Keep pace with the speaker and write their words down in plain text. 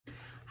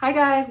Hi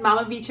guys,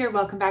 Mama Beach here.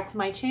 Welcome back to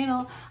my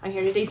channel. I'm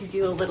here today to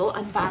do a little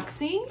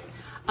unboxing,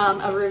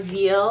 a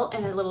reveal,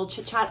 and a little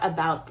chit chat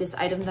about this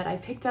item that I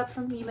picked up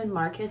from Neiman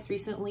Marcus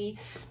recently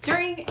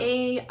during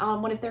a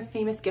one of their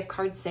famous gift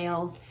card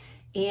sales.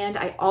 And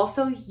I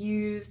also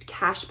used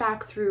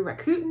cashback through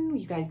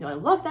Rakuten. You guys know I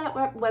love that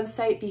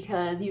website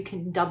because you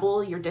can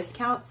double your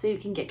discount, so you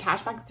can get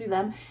cashback through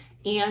them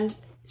and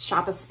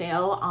shop a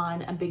sale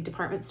on a big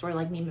department store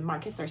like Neiman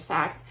Marcus or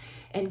Saks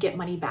and get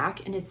money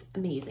back, and it's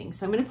amazing.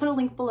 So I'm gonna put a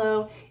link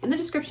below in the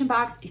description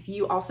box if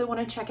you also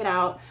wanna check it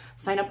out.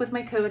 Sign up with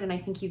my code and I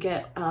think you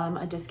get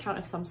a discount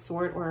of some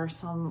sort or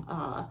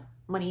some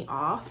money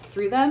off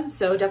through them.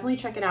 So definitely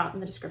check it out in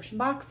the description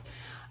box.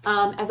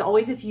 As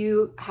always, if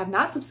you have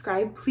not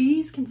subscribed,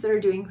 please consider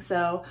doing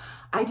so.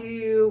 I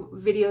do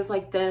videos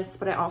like this,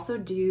 but I also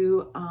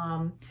do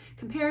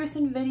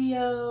comparison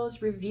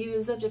videos,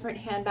 reviews of different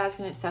handbags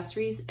and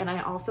accessories, and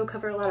I also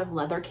cover a lot of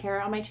leather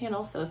care on my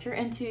channel. So if you're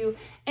into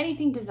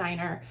anything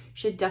designer, you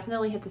should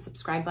definitely hit the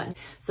subscribe button.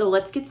 So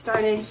let's get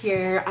started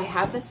here. I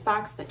have this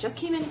box that just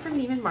came in from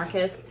Neiman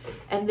Marcus,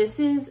 and this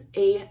is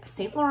a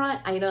Saint Laurent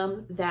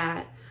item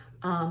that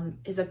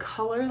is a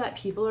color that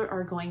people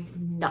are going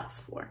nuts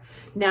for.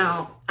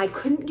 Now, I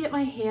couldn't get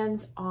my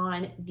hands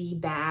on the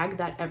bag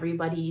that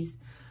everybody's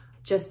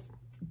just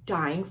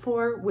dying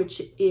for,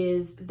 which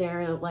is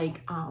their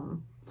like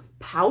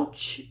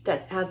pouch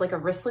that has like a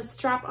wristlet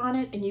strap on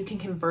it, and you can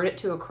convert it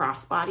to a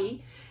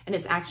crossbody, and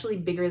it's actually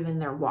bigger than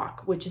their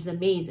WOC, which is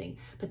amazing,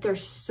 but they're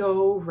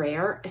so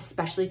rare,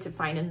 especially to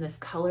find in this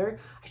color.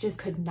 I just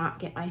could not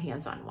get my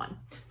hands on one.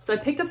 So I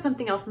picked up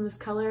something else in this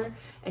color,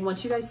 and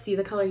once you guys see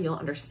the color, you'll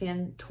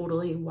understand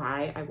totally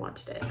why I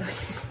wanted it.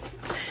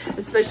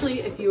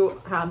 Especially if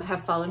you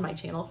have followed my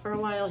channel for a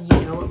while and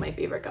you know what my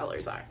favorite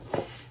colors are.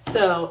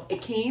 So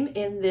it came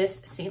in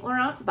this Saint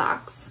Laurent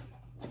box,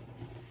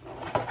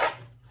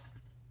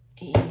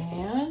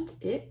 and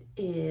it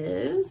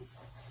is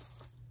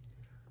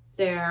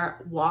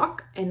their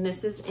WOC, and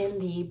this is in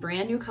the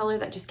brand new color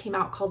that just came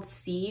out called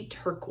Sea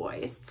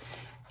Turquoise.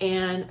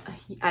 And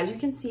as you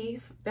can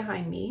see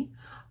behind me,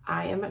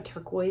 I am a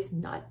turquoise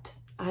nut.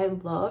 I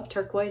love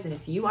turquoise, and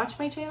if you watch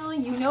my channel,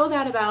 you know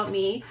that about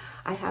me.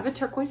 I have a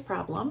turquoise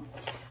problem.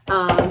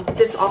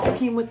 This also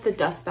came with the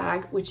dust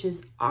bag, which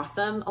is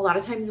awesome. A lot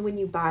of times when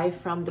you buy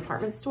from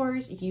department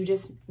stores, you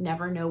just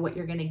never know what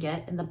you're gonna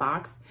get in the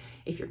box.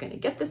 If you're gonna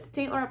get this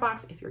Saint Laurent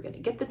box, if you're gonna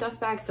get the dust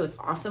bag, so it's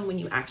awesome when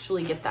you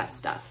actually get that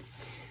stuff.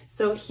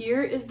 So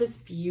here is this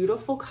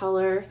beautiful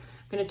color.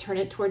 I'm gonna turn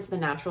it towards the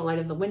natural light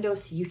of the window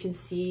so you can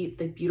see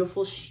the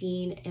beautiful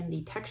sheen and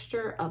the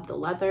texture of the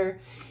leather.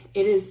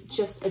 It is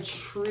just a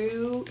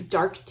true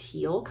dark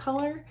teal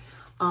color.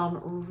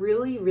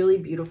 Really, really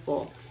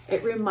beautiful.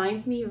 It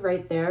reminds me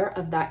right there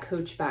of that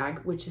Coach bag,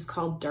 which is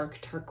called dark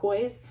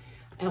turquoise.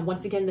 And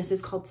once again, this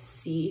is called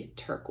Sea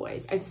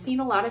Turquoise. I've seen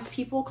a lot of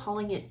people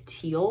calling it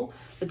teal,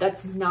 but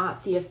that's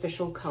not the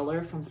official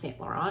color from Saint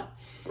Laurent.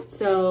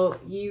 So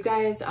you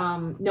guys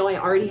know I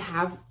already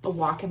have a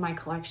WOC in my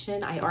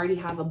collection. I already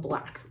have a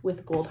black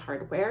with gold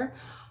hardware.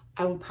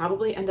 I will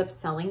probably end up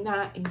selling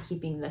that and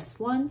keeping this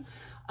one.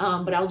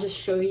 But I'll just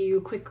show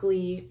you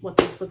quickly what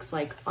this looks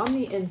like on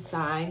the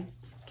inside.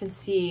 You can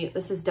see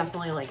this is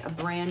definitely like a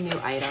brand new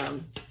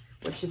item,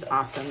 which is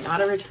awesome. Not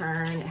a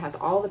return. It has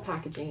all the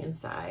packaging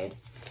inside,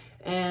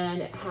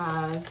 and it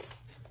has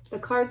the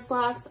card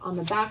slots on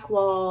the back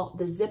wall,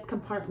 the zip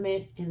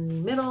compartment in the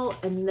middle,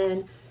 and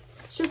then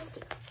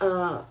just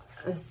a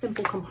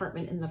simple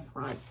compartment in the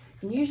front.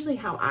 And usually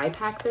how I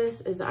pack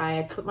this is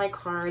I put my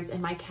cards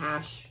and my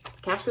cash.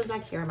 Cash goes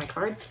back here, my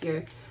cards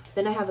here.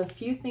 Then I have a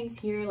few things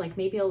here, like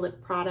maybe a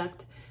lip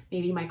product,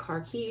 maybe my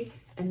car key,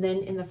 and then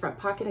in the front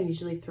pocket, I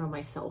usually throw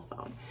my cell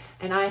phone.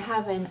 And I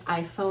have an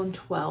iPhone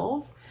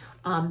 12.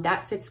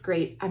 That fits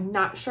great. I'm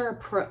not sure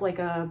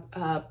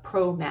a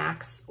Pro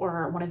Max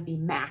or one of the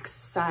Max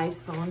size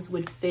phones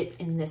would fit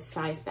in this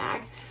size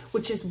bag,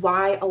 which is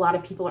why a lot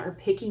of people are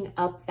picking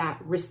up that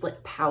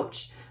wristlet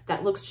pouch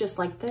that looks just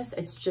like this.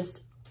 It's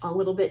just a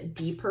little bit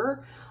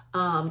deeper.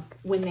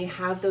 When they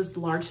have those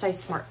large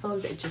size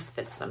smartphones, it just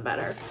fits them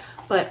better.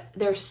 But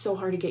they're so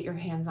hard to get your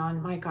hands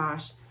on, my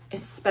gosh,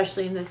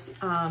 especially in this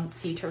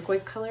Sea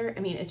Turquoise color. I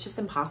mean, it's just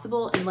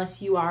impossible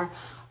unless you are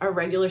a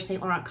regular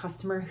Saint Laurent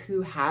customer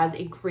who has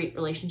a great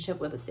relationship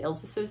with a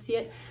sales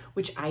associate,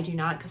 which I do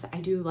not, because I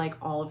do like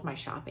all of my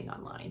shopping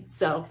online.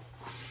 So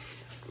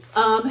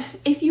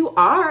if you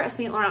are a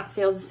Saint Laurent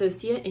sales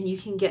associate and you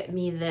can get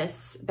me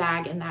this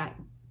bag and that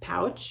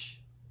pouch,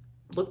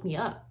 look me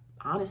up.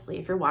 Honestly,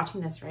 if you're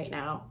watching this right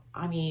now,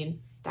 I mean,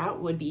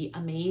 that would be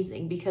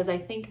amazing, because I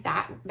think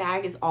that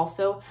bag is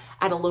also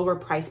at a lower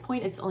price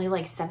point. It's only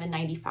like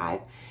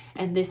 $7.95,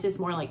 and this is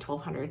more like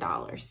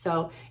 $1,200.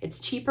 So it's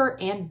cheaper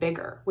and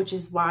bigger, which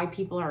is why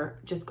people are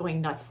just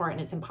going nuts for it,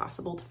 and it's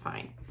impossible to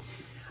find.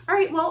 All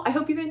right, well, I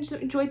hope you guys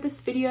enjoyed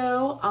this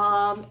video.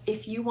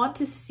 If you want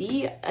to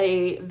see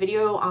a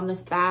video on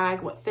this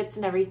bag, what fits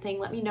and everything,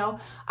 let me know.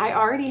 I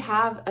already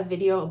have a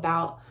video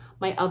about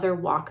my other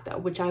WOC though,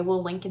 which I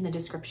will link in the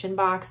description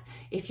box.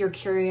 If you're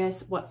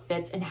curious what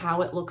fits and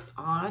how it looks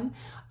on,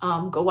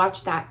 go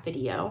watch that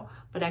video.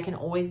 But I can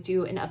always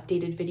do an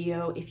updated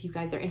video if you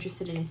guys are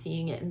interested in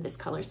seeing it in this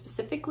color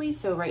specifically.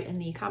 So write in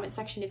the comment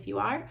section if you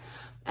are.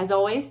 As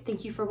always,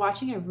 thank you for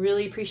watching. I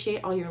really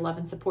appreciate all your love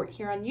and support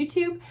here on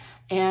YouTube.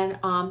 And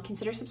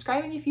consider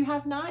subscribing if you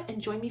have not,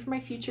 and join me for my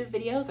future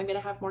videos. I'm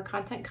gonna have more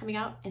content coming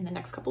out in the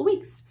next couple of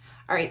weeks.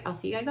 All right, I'll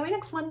see you guys on my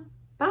next one.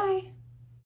 Bye.